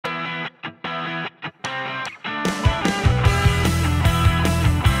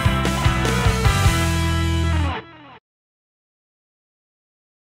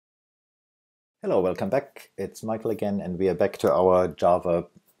Hello, welcome back. It's Michael again, and we are back to our Java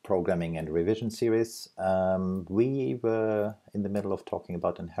programming and revision series. We were in the middle of talking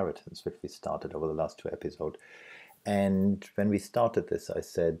about inheritance, which we started over the last two episodes. And when we started this, I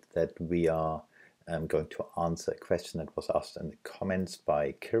said that we are going to answer a question that was asked in the comments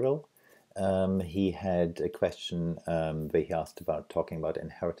by Kirill. He had a question where he asked about talking about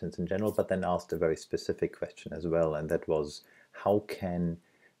inheritance in general, but then asked a very specific question as well, and that was, how can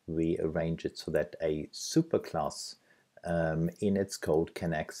we arrange it so that a superclass in its code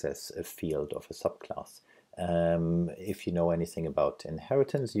can access a field of a subclass? If you know anything about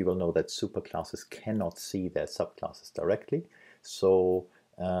inheritance, you will know that superclasses cannot see their subclasses directly. So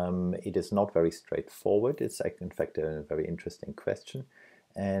it is not very straightforward. It's in fact a very interesting question.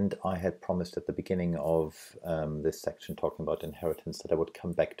 And I had promised at the beginning of this section talking about inheritance that I would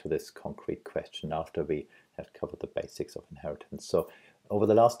come back to this concrete question after we have covered the basics of inheritance. So over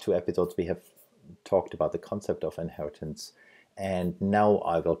the last two episodes we have talked about the concept of inheritance, and now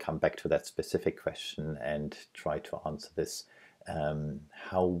I will come back to that specific question and try to answer this,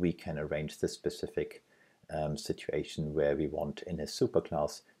 how we can arrange this specific situation where we want in a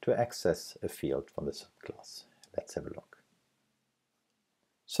superclass to access a field from the subclass. Let's have a look.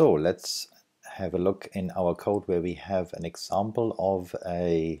 So let's have a look in our code where we have an example of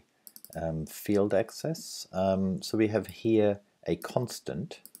a field access. So we have here a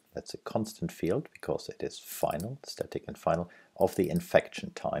constant, that's a constant field because it is final, static and final, of the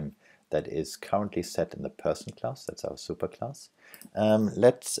infection time that is currently set in the person class, that's our superclass.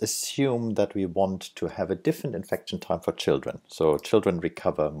 Let's assume that we want to have a different infection time for children. So children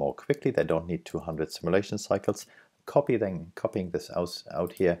recover more quickly, they don't need 200 simulation cycles. Copying this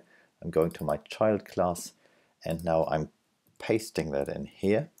out here, I'm going to my child class, and now I'm pasting that in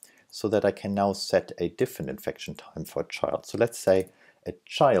here so that I can now set a different infection time for a child. So let's say a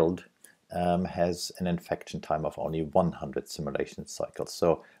child has an infection time of only 100 simulation cycles.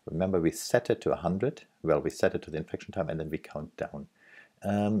 So remember, we set it to 100. Well, we set it to the infection time and then we count down.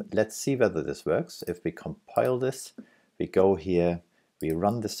 Let's see whether this works. If we compile this, we go here, we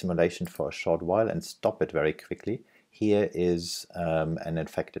run the simulation for a short while and stop it very quickly. Here is an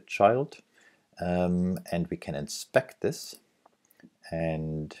infected child, and we can inspect this,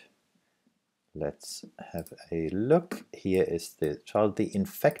 and let's have a look. Here is the child. The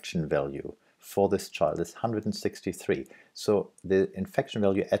infection value for this child is 163. So the infection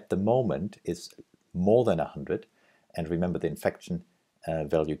value at the moment is more than 100, and remember the infection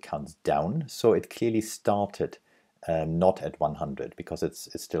value counts down, so it clearly started not at 100 because it's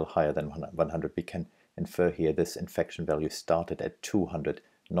still higher than 100. We can infer here this infection value started at 200,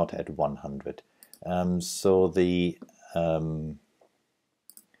 not at 100. So the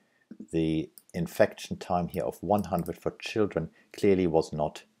infection time here of 100 for children clearly was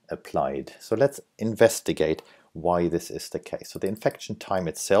not applied. So let's investigate why this is the case. So the infection time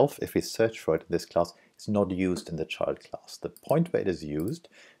itself, if we search for it in this class, is not used in the child class. The point where it is used,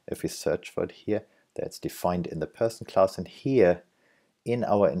 if we search for it here, that's defined in the person class, and here in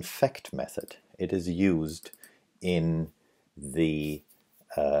our infect method it is used in the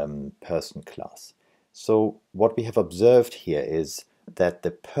person class. So what we have observed here is that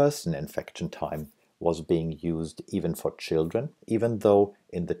the person infection time was being used even for children, even though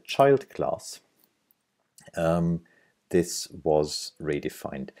in the child class this was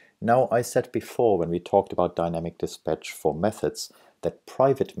redefined. Now, I said before when we talked about dynamic dispatch for methods that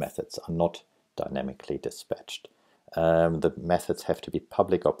private methods are not dynamically dispatched. The methods have to be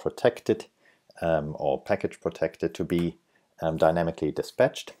public or protected or package protected to be dynamically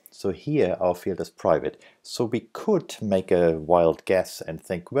dispatched. So here our field is private. So we could make a wild guess and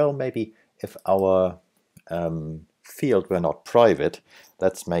think, well, maybe if our field were not private,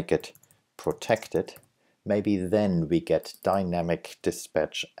 let's make it protected. Maybe then we get dynamic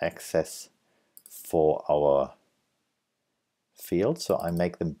dispatch access for our field. So I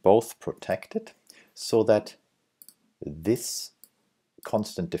make them both protected so that this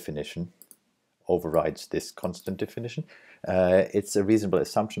constant definition overrides this constant definition. It's a reasonable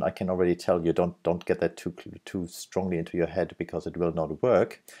assumption. I can already tell you, don't get that too strongly into your head because it will not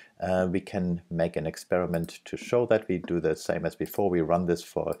work. We can make an experiment to show that. We do the same as before. We run this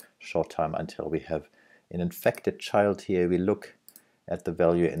for a short time until we have an infected child here. We look at the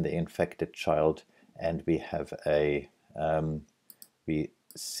value in the infected child, and we have a we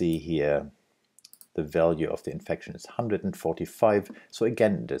see here the value of the infection is 145. So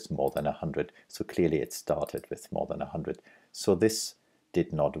again, it is more than 100. So clearly it started with more than 100. So this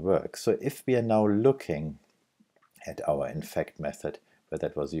did not work. So if we are now looking at our infect method where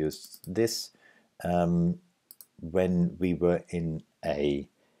that was used, this when we were in a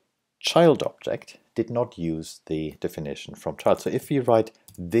child object did not use the definition from child. So if we write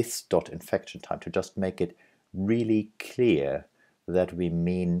this dot infection time to just make it really clear that we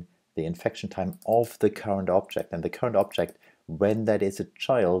mean the infection time of the current object, and the current object, when that is a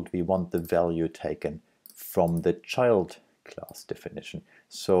child, we want the value taken from the child class definition.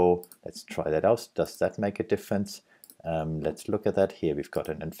 So let's try that out. Does that make a difference? Let's look at that. Here we've got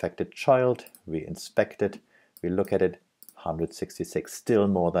an infected child. We inspect it. We look at it. 166, still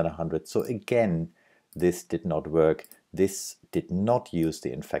more than 100. So again, this did not work. This did not use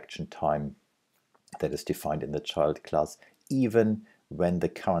the infection time that is defined in the child class, even when the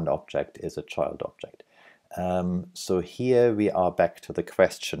current object is a child object. So here we are back to the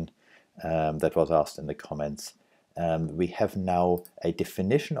question that was asked in the comments. We have now a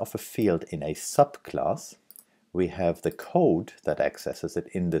definition of a field in a subclass. We have the code that accesses it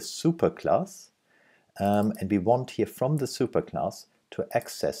in the superclass. And we want here from the superclass to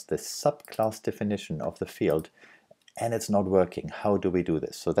access the subclass definition of the field, and it's not working. How do we do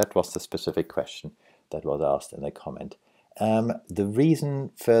this? So that was the specific question that was asked in the comment. The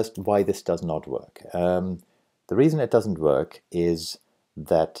reason first why this does not work. The reason it doesn't work is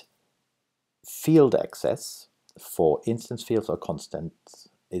that field access for instance fields or constants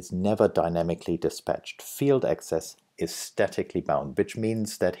is never dynamically dispatched. Field access is statically bound, which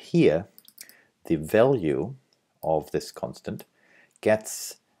means that here the value of this constant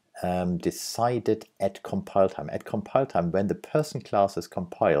gets decided at compile time. At compile time, when the person class is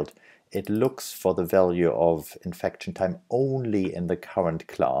compiled, it looks for the value of infection time only in the current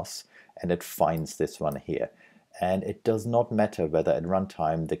class, and it finds this one here. And it does not matter whether at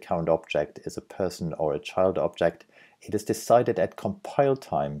runtime the current object is a person or a child object. It is decided at compile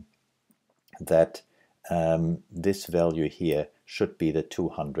time that this value here should be the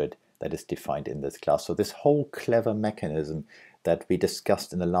 200 that is defined in this class. So this whole clever mechanism that we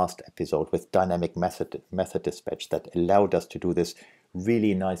discussed in the last episode with dynamic method dispatch that allowed us to do this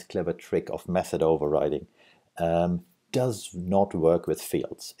really nice clever trick of method overriding does not work with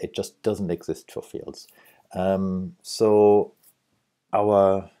fields. It just doesn't exist for fields. So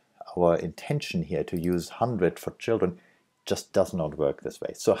our intention here to use 100 for children just does not work this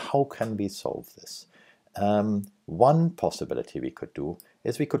way. So how can we solve this? One possibility we could do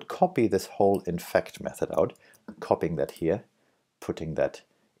is we could copy this whole infect method out, copying that here, putting that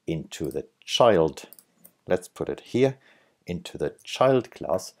into the child. Let's put it here into the child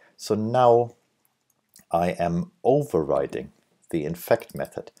class. So now I am overriding the infect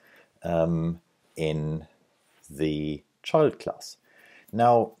method in the child class.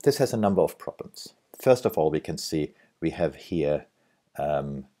 Now this has a number of problems. First of all, we can see we have here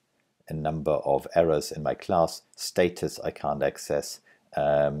a number of errors in my class. Status I can't access.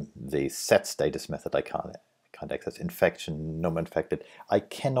 The set status method I can't access. Infection, num infected. I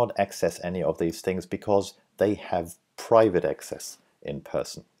cannot access any of these things because they have private access in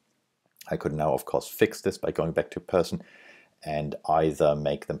person. I could now of course fix this by going back to person and either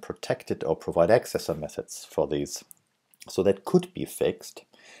make them protected or provide accessor methods for these. So that could be fixed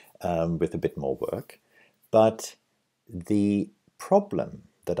with a bit more work. But the problem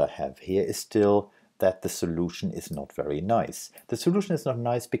that I have here is still that the solution is not very nice. The solution is not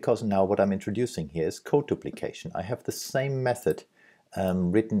nice because now what I'm introducing here is code duplication. I have the same method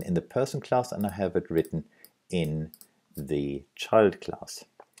written in the person class and I have it written in the child class.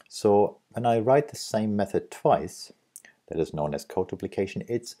 So when I write the same method twice, that is known as code duplication,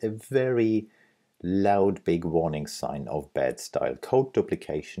 it's a very loud big warning sign of bad style. Code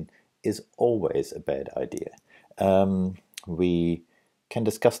duplication is always a bad idea. We can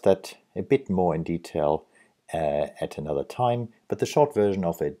discuss that a bit more in detail at another time, but the short version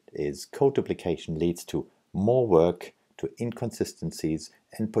of it is code duplication leads to more work, to inconsistencies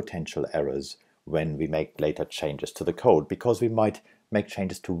and potential errors when we make later changes to the code, because we might make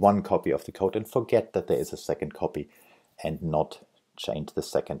changes to one copy of the code and forget that there is a second copy and not change the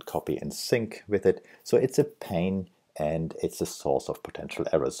second copy in sync with it. So it's a pain and it's a source of potential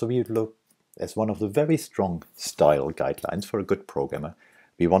errors. So we look as one of the very strong style guidelines for a good programmer.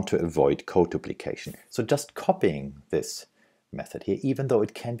 We want to avoid code duplication. So just copying this method here, even though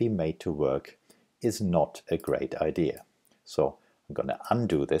it can be made to work, is not a great idea. So I'm going to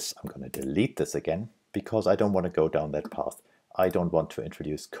undo this. I'm going to delete this again because I don't want to go down that path. I don't want to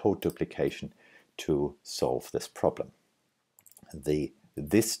introduce code duplication to solve this problem.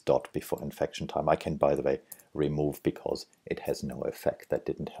 This dot before infection time I can, by the way, remove because it has no effect. That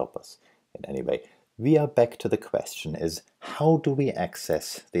didn't help us in any way. We are back to the question is, how do we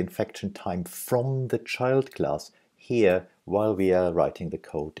access the infection time from the child class here while we are writing the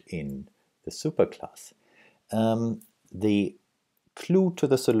code in the superclass? The clue to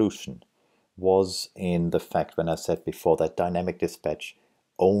the solution was in the fact when I said before that dynamic dispatch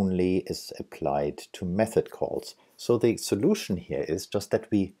only is applied to method calls. So the solution here is just that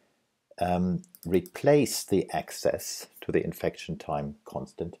we replace the access to the infection time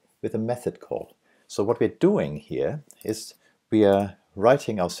constant with a method call. So what we're doing here is we are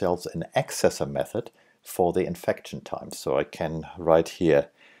writing ourselves an accessor method for the infection time. So I can write here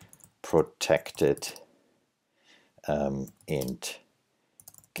protected int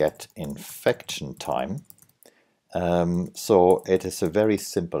get infection time. So it is a very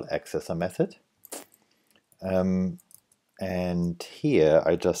simple accessor method. And here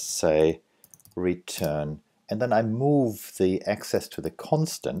I just say return, and then I move the access to the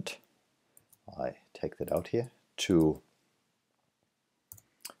constant, I take that out here, to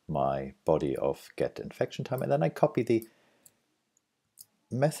my body of get infection time, and then I copy the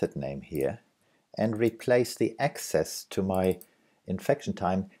method name here and replace the access to my infection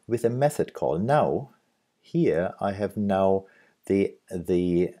time with a method call. Now here I have now the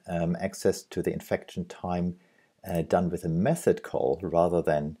access to the infection time done with a method call rather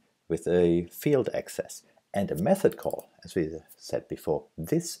than with a field access. And a method call, as we said before,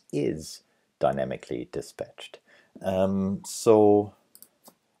 this is dynamically dispatched. So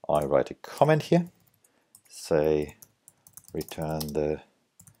I write a comment here, say return the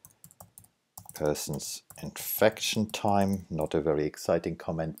person's infection time. Not a very exciting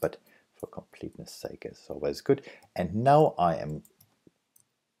comment, but for completeness sake it's always good. And now I am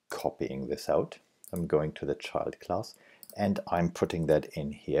copying this out. I'm going to the child class and I'm putting that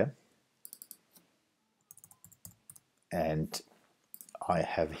in here. And I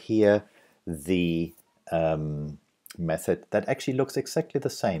have here the method that actually looks exactly the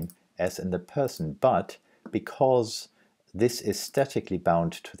same as in the person, but because this is statically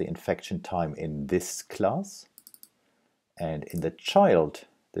bound to the infection time in this class, and in the child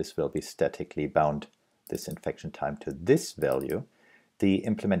this will be statically bound, this infection time, to this value, the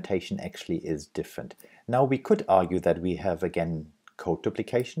implementation actually is different. Now we could argue that we have again code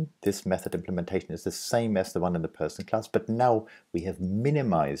duplication. This method implementation is the same as the one in the person class, but now we have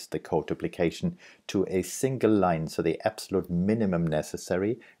minimized the code duplication to a single line, so the absolute minimum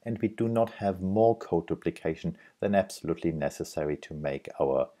necessary, and we do not have more code duplication than absolutely necessary to make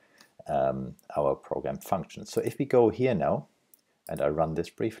our program function. So if we go here now, and I run this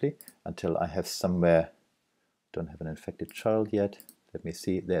briefly until I have somewhere, don't have an infected child yet. Let me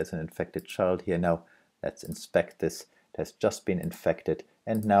see, there's an infected child here. Now let's inspect this. It has just been infected,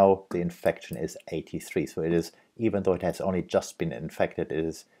 and now the infection is 83. So it is, even though it has only just been infected, it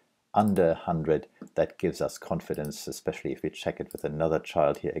is under 100. That gives us confidence, especially if we check it with another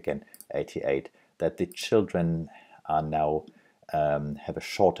child here again, 88, that the children are now have a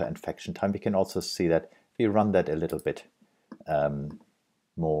shorter infection time. We can also see that if we run that a little bit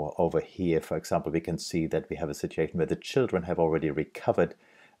more over here, for example, we can see that we have a situation where the children have already recovered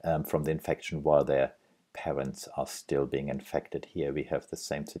from the infection while their parents are still being infected. Here we have the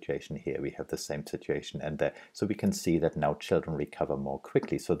same situation, here we have the same situation, and there. So we can see that now children recover more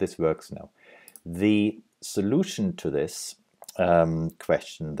quickly. So this works now. The solution to this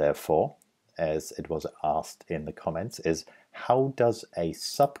question, therefore, as it was asked in the comments, is how does a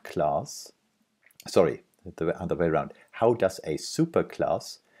subclass, sorry, the other way around, how does a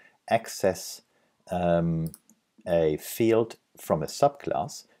superclass access a field from a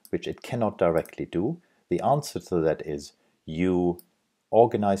subclass, which it cannot directly do? The answer to that is you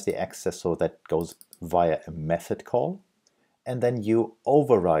organize the access so that goes via a method call, and then you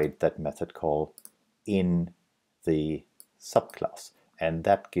override that method call in the subclass, and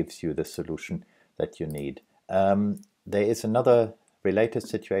that gives you the solution that you need. There is another related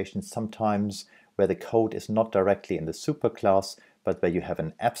situation sometimes where the code is not directly in the superclass, but where you have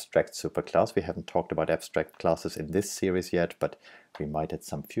an abstract superclass. We haven't talked about abstract classes in this series yet, but we might at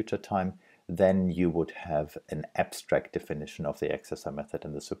some future time. Then you would have an abstract definition of the accessor method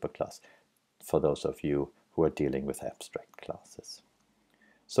in the superclass, for those of you who are dealing with abstract classes.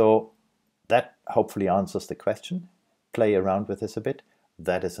 So that hopefully answers the question. Play around with this a bit.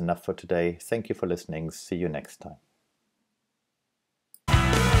 That is enough for today. Thank you for listening. See you next time.